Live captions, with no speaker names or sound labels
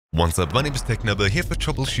What's up, my name is TechNubber here for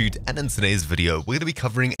Troubleshoot, and in today's video we're going to be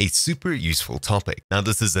covering a super useful topic. Now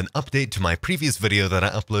this is an update to my previous video that I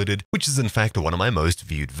uploaded, which is in fact one of my most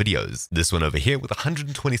viewed videos. This one over here with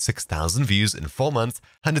 126,000 views in 4 months,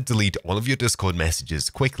 how to delete all of your Discord messages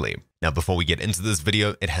quickly. Now before we get into this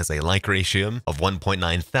video, it has a like ratio of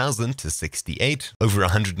 1.9 thousand to 68, over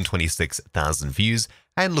 126,000 views,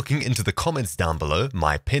 and looking into the comments down below,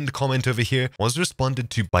 my pinned comment over here was responded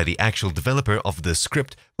to by the actual developer of this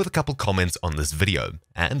script with a couple comments on this video.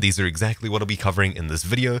 And these are exactly what I'll be covering in this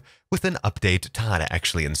video, with an update to how to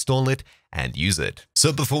actually install it and use it.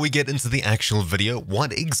 So before we get into the actual video,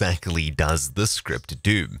 what exactly does this script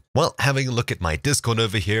do? Well, having a look at my Discord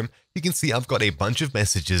over here, you can see I've got a bunch of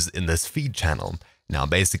messages in this feed channel. Now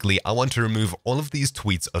basically, I want to remove all of these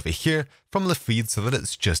tweets over here from the feed so that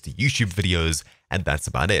it's just YouTube videos, and that's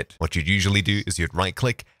about it. What you'd usually do is you'd right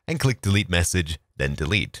click and click delete message, then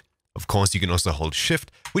delete. Of course, you can also hold shift,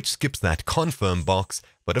 which skips that confirm box,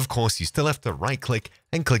 but of course you still have to right click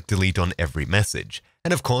and click delete on every message.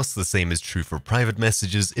 And of course, the same is true for private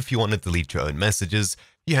messages. If you want to delete your own messages,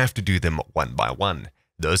 you have to do them one by one.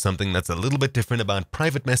 Though something that's a little bit different about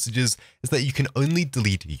private messages is that you can only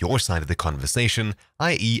delete your side of the conversation,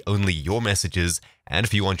 i.e. only your messages, and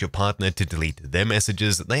if you want your partner to delete their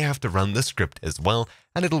messages, they have to run the script as well,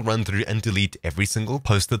 and it'll run through and delete every single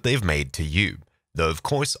post that they've made to you. Though of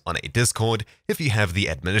course, on a Discord, if you have the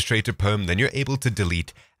administrator perm, then you're able to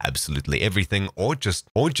delete absolutely everything or just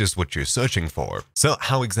what you're searching for. So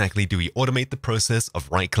how exactly do we automate the process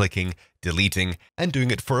of right-clicking, deleting, and doing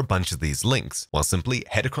it for a bunch of these links? Well, simply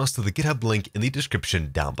head across to the GitHub link in the description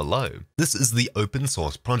down below. This is the open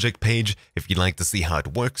source project page. If you'd like to see how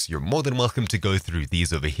it works, you're more than welcome to go through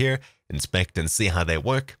these over here, inspect and see how they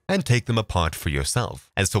work, and take them apart for yourself.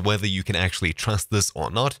 As for whether you can actually trust this or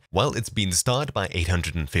not, well, it's been starred by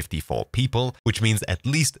 854 people, which means at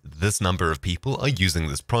least this number of people are using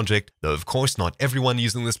this project, though of course not everyone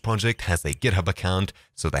using this project has a GitHub account,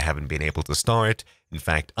 so they haven't been able to star it. In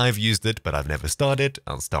fact, I've used it, but I've never starred it.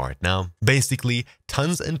 I'll star it now. Basically,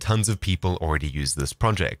 tons and tons of people already use this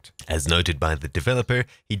project. As noted by the developer,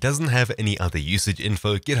 he doesn't have any other usage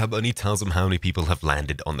info. GitHub only tells him how many people have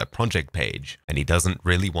landed on the project page, and he doesn't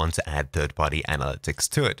really want to add third-party analytics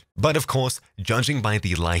to it. But of course, judging by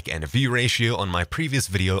the like and view ratio on my previous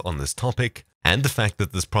video on this topic, and the fact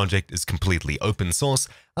that this project is completely open source,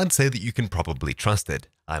 I'd say that you can probably trust it.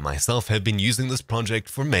 I myself have been using this project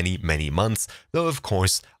for many months, though of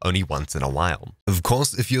course only once in a while. Of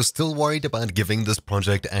course, if you're still worried about giving this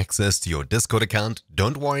project access to your Discord account,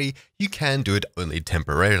 don't worry, you can do it only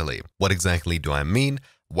temporarily. What exactly do I mean?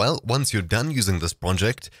 Well, once you're done using this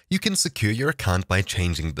project, you can secure your account by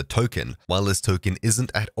changing the token. While this token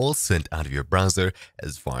isn't at all sent out of your browser,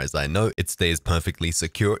 as far as I know, it stays perfectly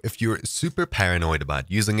secure. If you're super paranoid about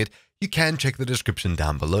using it, you can check the description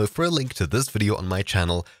down below for a link to this video on my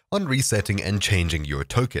channel on resetting and changing your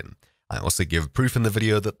token. I also give proof in the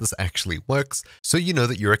video that this actually works, so you know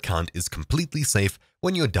that your account is completely safe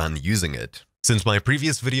when you're done using it. Since my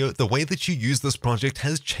previous video, the way that you use this project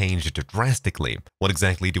has changed drastically. What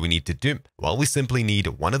exactly do we need to do? Well, we simply need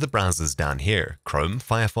one of the browsers down here, Chrome,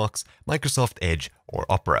 Firefox, Microsoft Edge, or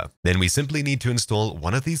Opera. Then we simply need to install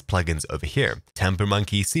one of these plugins over here.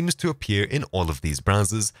 TamperMonkey seems to appear in all of these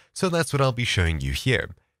browsers, so that's what I'll be showing you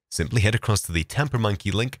here. Simply head across to the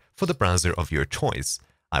TamperMonkey link for the browser of your choice.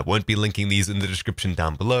 I won't be linking these in the description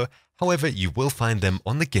down below. However, you will find them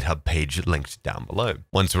on the GitHub page linked down below.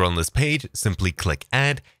 Once we're on this page, simply click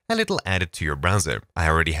Add, and it'll add it to your browser. I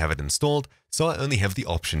already have it installed, so I only have the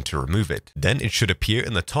option to remove it. Then it should appear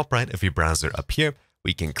in the top right of your browser up here.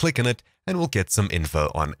 We can click on it, and we'll get some info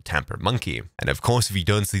on TamperMonkey. And of course, if you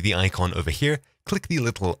don't see the icon over here, click the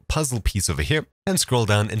little puzzle piece over here and scroll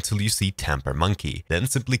down until you see TamperMonkey. Then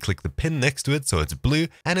simply click the pin next to it so it's blue,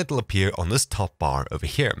 and it'll appear on this top bar over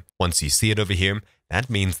here. Once you see it over here, that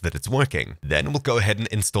means that it's working. Then we'll go ahead and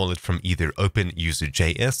install it from either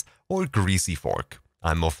OpenUser.js or GreasyFork.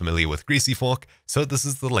 I'm more familiar with GreasyFork, so this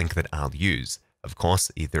is the link that I'll use. Of course,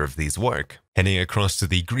 either of these work. Heading across to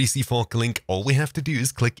the GreasyFork link, all we have to do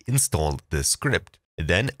is click Install this script.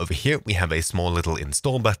 Then over here, we have a small little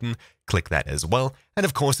install button. Click that as well. And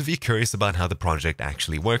of course, if you're curious about how the project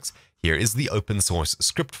actually works, here is the open source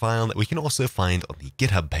script file that we can also find on the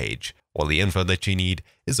GitHub page. All the info that you need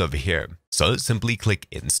is over here. So simply click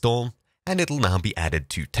Install, and it'll now be added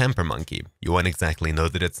to TamperMonkey. You won't exactly know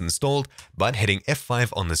that it's installed, but hitting F5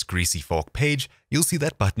 on this GreasyFork page, you'll see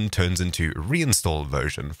that button turns into Reinstall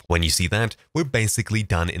version. When you see that, we're basically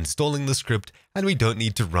done installing the script, and we don't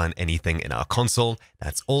need to run anything in our console.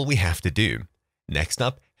 That's all we have to do. Next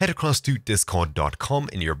up, head across to discord.com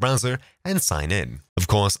in your browser and sign in. Of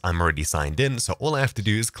course, I'm already signed in, so all I have to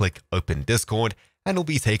do is click Open Discord and it'll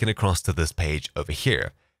be taken across to this page over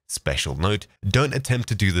here. Special note, don't attempt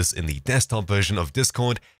to do this in the desktop version of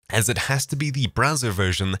Discord, as it has to be the browser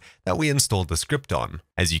version that we installed the script on.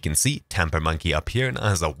 As you can see, Tamper Monkey up here now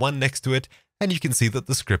has a 1 next to it, and you can see that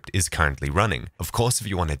the script is currently running. Of course, if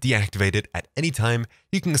you want to deactivate it at any time,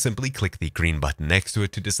 you can simply click the green button next to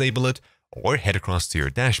it to disable it, or head across to your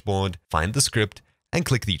dashboard, find the script, and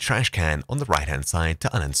click the trash can on the right-hand side to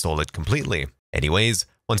uninstall it completely. Anyways,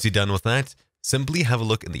 once you're done with that, simply have a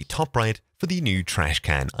look in the top right for the new trash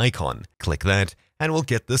can icon. Click that, and we'll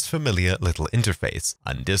get this familiar little interface.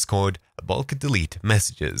 On Discord, bulk delete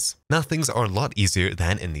messages. Now things are a lot easier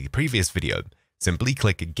than in the previous video. Simply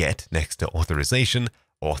click Get next to Authorization,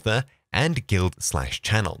 Author, and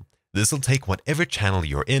Guild/Channel. This will take whatever channel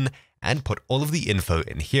you're in and put all of the info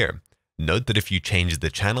in here. Note that if you change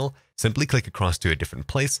the channel, simply click across to a different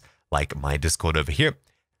place, like my Discord over here,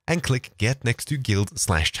 and click Get next to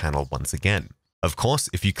Guild/Channel once again. Of course,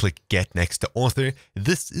 if you click Get next to Author,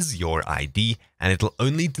 this is your ID, and it'll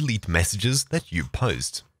only delete messages that you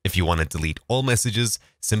post. If you want to delete all messages,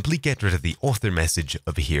 simply get rid of the author message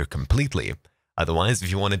over here completely. Otherwise,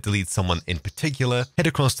 if you want to delete someone in particular, head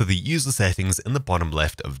across to the user settings in the bottom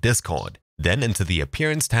left of Discord. Then into the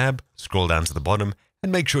Appearance tab, scroll down to the bottom,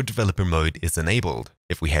 and make sure developer mode is enabled.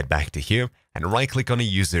 If we head back to here and right-click on a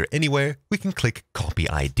user anywhere, we can click Copy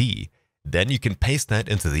ID. Then you can paste that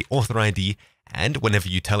into the author ID, and whenever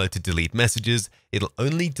you tell it to delete messages, it'll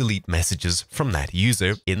only delete messages from that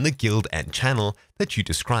user in the guild and channel that you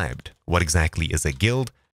described. What exactly is a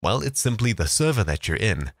guild? Well, it's simply the server that you're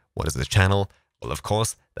in. What is a channel? Well, of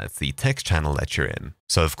course, that's the text channel that you're in.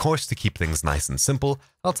 So of course, to keep things nice and simple,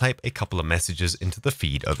 I'll type a couple of messages into the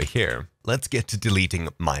feed over here. Let's get to deleting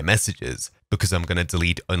my messages. Because I'm going to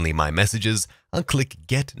delete only my messages, I'll click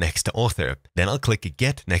Get next to Author. Then I'll click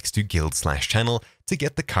Get next to Guild/Channel to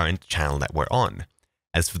get the current channel that we're on.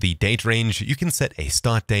 As for the date range, you can set a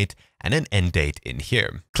start date and an end date in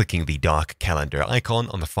here. Clicking the dark calendar icon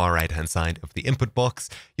on the far right-hand side of the input box,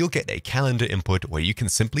 you'll get a calendar input where you can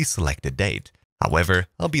simply select a date. However,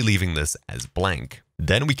 I'll be leaving this as blank.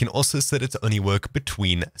 Then we can also set it to only work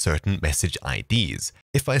between certain message IDs.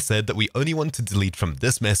 If I said that we only want to delete from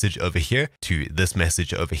this message over here to this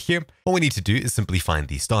message over here, all we need to do is simply find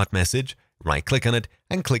the start message, right-click on it,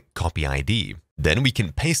 and click Copy ID. Then we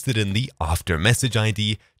can paste it in the after message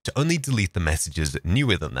ID to only delete the messages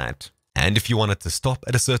newer than that. And if you want it to stop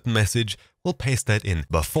at a certain message, we'll paste that in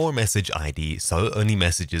before message ID, so only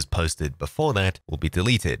messages posted before that will be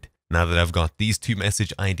deleted. Now that I've got these two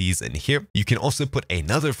message IDs in here, you can also put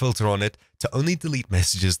another filter on it to only delete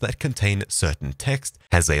messages that contain certain text,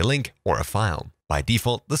 has a link, or a file. By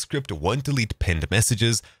default, the script won't delete pinned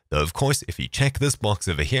messages, though of course, if you check this box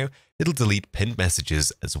over here, it'll delete pinned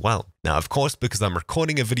messages as well. Now, of course, because I'm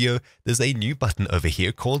recording a video, there's a new button over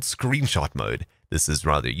here called Screenshot Mode. This is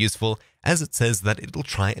rather useful, as it says that it'll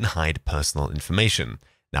try and hide personal information.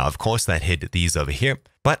 Now, of course, that hid these over here,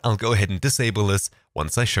 but I'll go ahead and disable this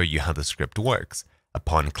once I show you how the script works.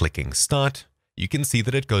 Upon clicking Start, you can see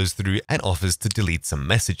that it goes through and offers to delete some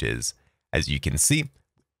messages. As you can see,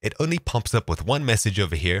 it only pops up with one message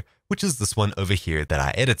over here, which is this one over here that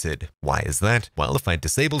I edited. Why is that? Well, if I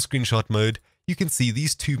disable Screenshot Mode, you can see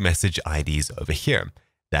these two message IDs over here.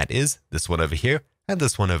 That is, this one over here and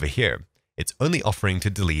this one over here. It's only offering to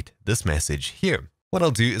delete this message here. What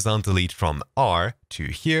I'll do is I'll delete from R to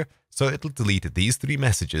here, so it'll delete these three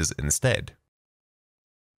messages instead.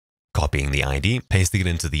 Copying the ID, pasting it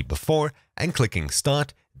into the before, and clicking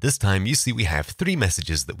Start, this time you see we have three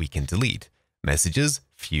messages that we can delete. Messages,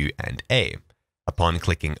 Few, and A. Upon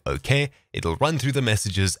clicking OK, it'll run through the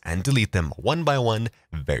messages and delete them one by one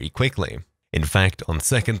very quickly. In fact, on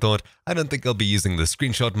second thought, I don't think I'll be using the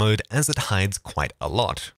screenshot mode as it hides quite a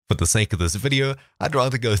lot. For the sake of this video, I'd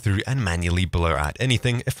rather go through and manually blur out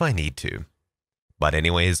anything if I need to. But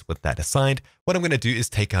anyways, with that aside, what I'm going to do is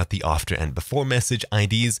take out the after and before message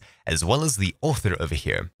IDs, as well as the author over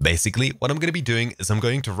here. Basically, what I'm going to be doing is I'm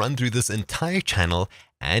going to run through this entire channel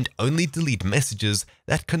and only delete messages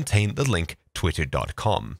that contain the link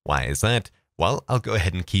twitter.com. Why is that? Well, I'll go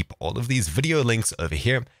ahead and keep all of these video links over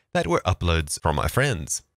here that were uploads from my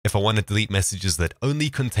friends. If I want to delete messages that only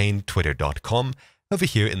contain twitter.com, over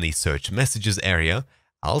here in the search messages area,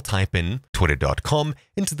 I'll type in twitter.com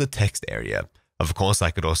into the text area. Of course,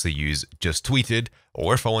 I could also use just tweeted,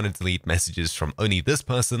 or if I want to delete messages from only this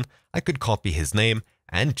person, I could copy his name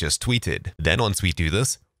and just tweeted. Then once we do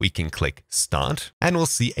this, we can click Start, and we'll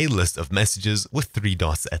see a list of messages with 3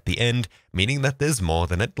 dots at the end, meaning that there's more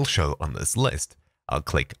than it will show on this list. I'll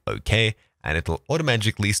click OK, and it'll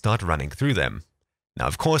automatically start running through them. Now,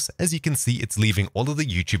 of course, as you can see, it's leaving all of the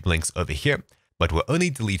YouTube links over here, but we're only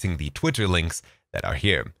deleting the Twitter links that are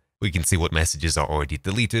here. We can see what messages are already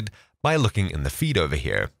deleted by looking in the feed over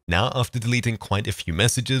here. Now, after deleting quite a few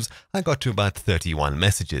messages, I got to about 31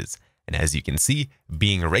 messages. And as you can see,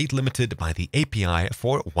 being rate limited by the API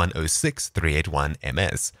for 106.381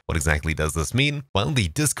 ms. What exactly does this mean? Well, the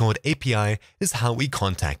Discord API is how we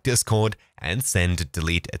contact Discord and send,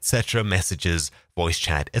 delete, etc. messages, voice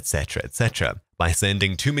chat, etc., etc. By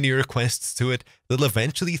sending too many requests to it, they'll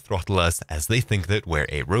eventually throttle us as they think that we're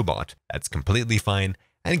a robot. That's completely fine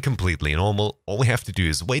and completely normal. All we have to do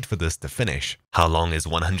is wait for this to finish. How long is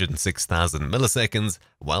 106,000 milliseconds?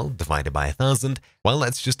 Well, divided by 1,000, well,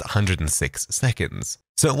 that's just 106 seconds.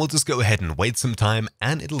 So we'll just go ahead and wait some time,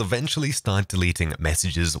 and it'll eventually start deleting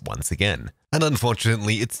messages once again. And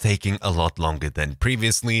unfortunately, it's taking a lot longer than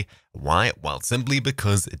previously. Why? Well, simply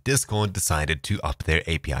because Discord decided to up their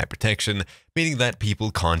API protection, meaning that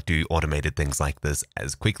people can't do automated things like this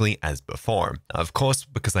as quickly as before. Of course,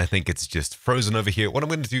 because I think it's just frozen over here, what I'm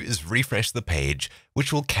going to do is refresh the page,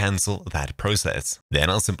 which will cancel that process. Then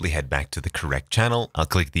I'll simply head back to the correct channel. I'll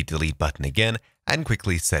click the delete button again and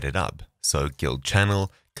quickly set it up. So guild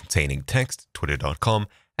channel, containing text, twitter.com,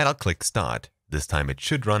 and I'll click start. This time it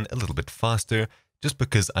should run a little bit faster just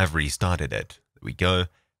because I've restarted it. There we go,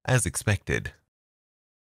 as expected.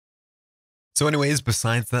 So anyways,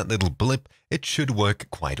 besides that little blip, it should work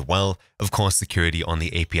quite well. Of course, security on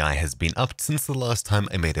the API has been upped since the last time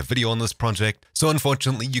I made a video on this project, so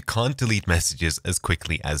unfortunately you can't delete messages as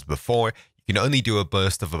quickly as before. You can only do a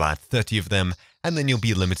burst of about 30 of them, and then you'll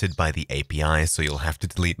be limited by the API, so you'll have to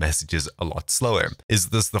delete messages a lot slower. Is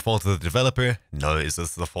this the fault of the developer? No. Is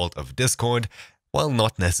this the fault of Discord? Well,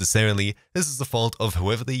 not necessarily. This is the fault of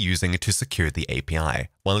whoever they're using to secure the API.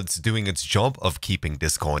 While it's doing its job of keeping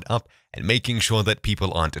Discord up and making sure that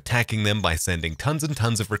people aren't attacking them by sending tons and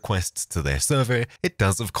tons of requests to their server, it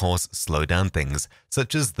does of course slow down things,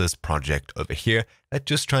 such as this project over here that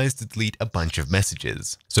just tries to delete a bunch of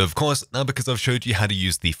messages. So of course, now because I've showed you how to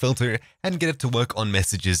use the filter and get it to work on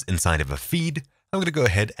messages inside of a feed, I'm going to go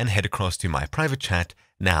ahead and head across to my private chat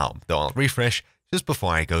now, though I'll refresh just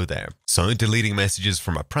before I go there. So deleting messages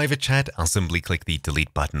from a private chat, I'll simply click the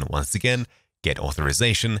delete button once again, get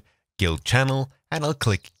authorization, guild channel, and I'll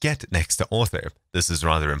click get next to author. This is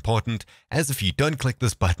rather important, as if you don't click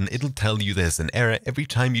this button, it'll tell you there's an error every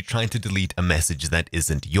time you try to delete a message that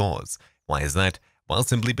isn't yours. Why is that? Well,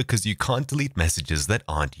 simply because you can't delete messages that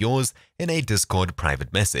aren't yours in a Discord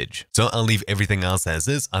private message. So I'll leave everything else as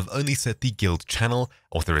is. I've only set the guild channel,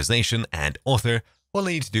 authorization, and author. All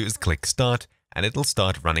I need to do is click start, and it'll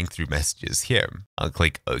start running through messages here. I'll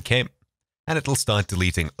click OK, and it'll start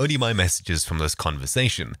deleting only my messages from this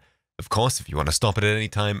conversation. Of course, if you want to stop it at any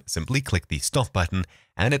time, simply click the stop button,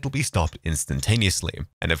 and it'll be stopped instantaneously.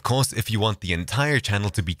 And of course, if you want the entire channel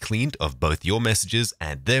to be cleaned of both your messages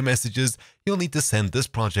and their messages, you'll need to send this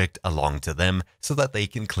project along to them so that they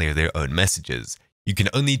can clear their own messages. You can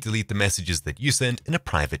only delete the messages that you sent in a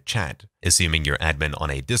private chat. Assuming you're admin on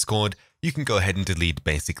a Discord, you can go ahead and delete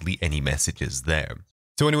basically any messages there.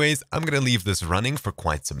 So anyways, I'm going to leave this running for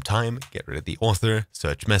quite some time, get rid of the author,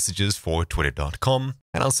 search messages for twitter.com,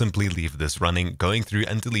 and I'll simply leave this running, going through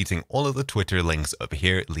and deleting all of the Twitter links over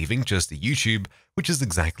here, leaving just YouTube, which is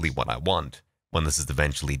exactly what I want. When this is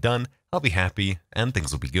eventually done, I'll be happy and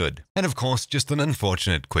things will be good. And of course, just an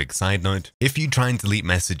unfortunate quick side note, if you try and delete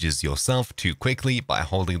messages yourself too quickly by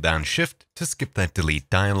holding down Shift to skip that delete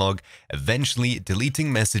dialog, eventually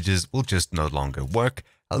deleting messages will just no longer work.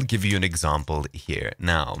 I'll give you an example here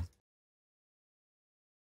now.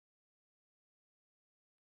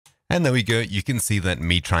 And there we go, you can see that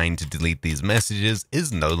me trying to delete these messages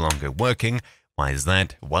is no longer working. Why is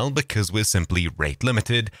that? Well, because we're simply rate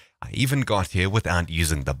limited. I even got here without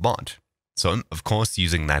using the bot. So, of course,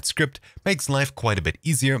 using that script makes life quite a bit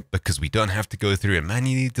easier because we don't have to go through and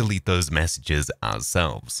manually delete those messages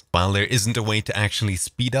ourselves. While there isn't a way to actually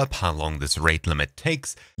speed up how long this rate limit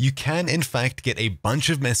takes, you can in fact get a bunch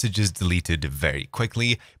of messages deleted very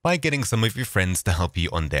quickly by getting some of your friends to help you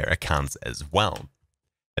on their accounts as well.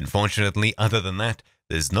 Unfortunately, other than that,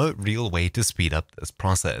 there's no real way to speed up this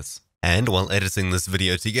process. And while editing this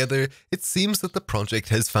video together, it seems that the project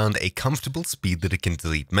has found a comfortable speed that it can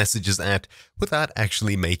delete messages at without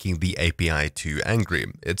actually making the API too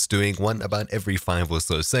angry. It's doing one about every 5 or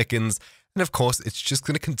so seconds, and of course it's just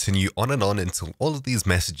going to continue on and on until all of these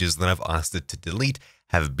messages that I've asked it to delete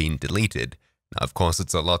have been deleted. Now, of course,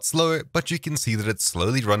 it's a lot slower, but you can see that it's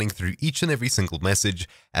slowly running through each and every single message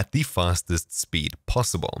at the fastest speed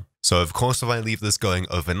possible. So of course, if I leave this going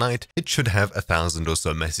overnight, it should have 1,000 or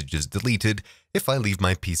so messages deleted if I leave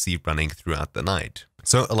my PC running throughout the night.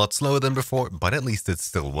 So a lot slower than before, but at least it's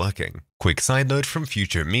still working. Quick side note from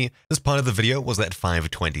future me, this part of the video was at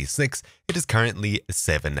 5:26, it is currently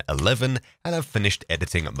 7:11, and I've finished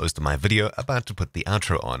editing most of my video, about to put the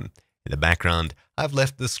outro on. In the background, I've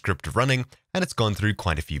left the script running, and it's gone through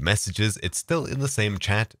quite a few messages. It's still in the same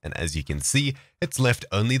chat, and as you can see, it's left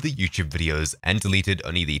only the YouTube videos and deleted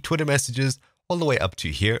only the Twitter messages all the way up to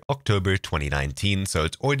here, October 2019, so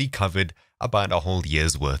it's already covered about a whole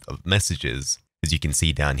year's worth of messages. As you can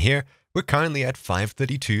see down here, we're currently at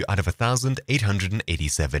 532 out of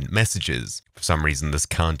 1,887 messages. For some reason, this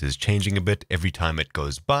count is changing a bit every time it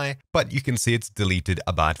goes by, but you can see it's deleted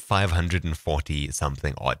about 540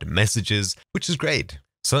 something odd messages, which is great.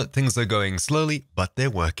 So things are going slowly, but they're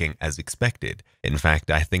working as expected. In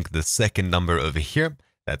fact, I think the second number over here,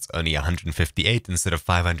 that's only 158 instead of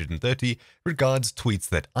 530, regards tweets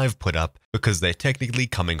that I've put up because they're technically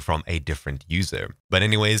coming from a different user. But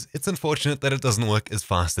anyways, it's unfortunate that it doesn't work as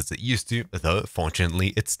fast as it used to, though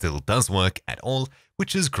fortunately it still does work at all,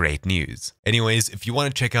 which is great news. Anyways, if you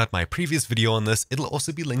want to check out my previous video on this, it'll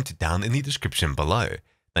also be linked down in the description below.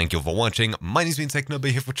 Thank you all for watching. My name's been Technobo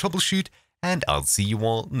here for Troubleshoot, and I'll see you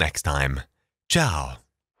all next time. Ciao!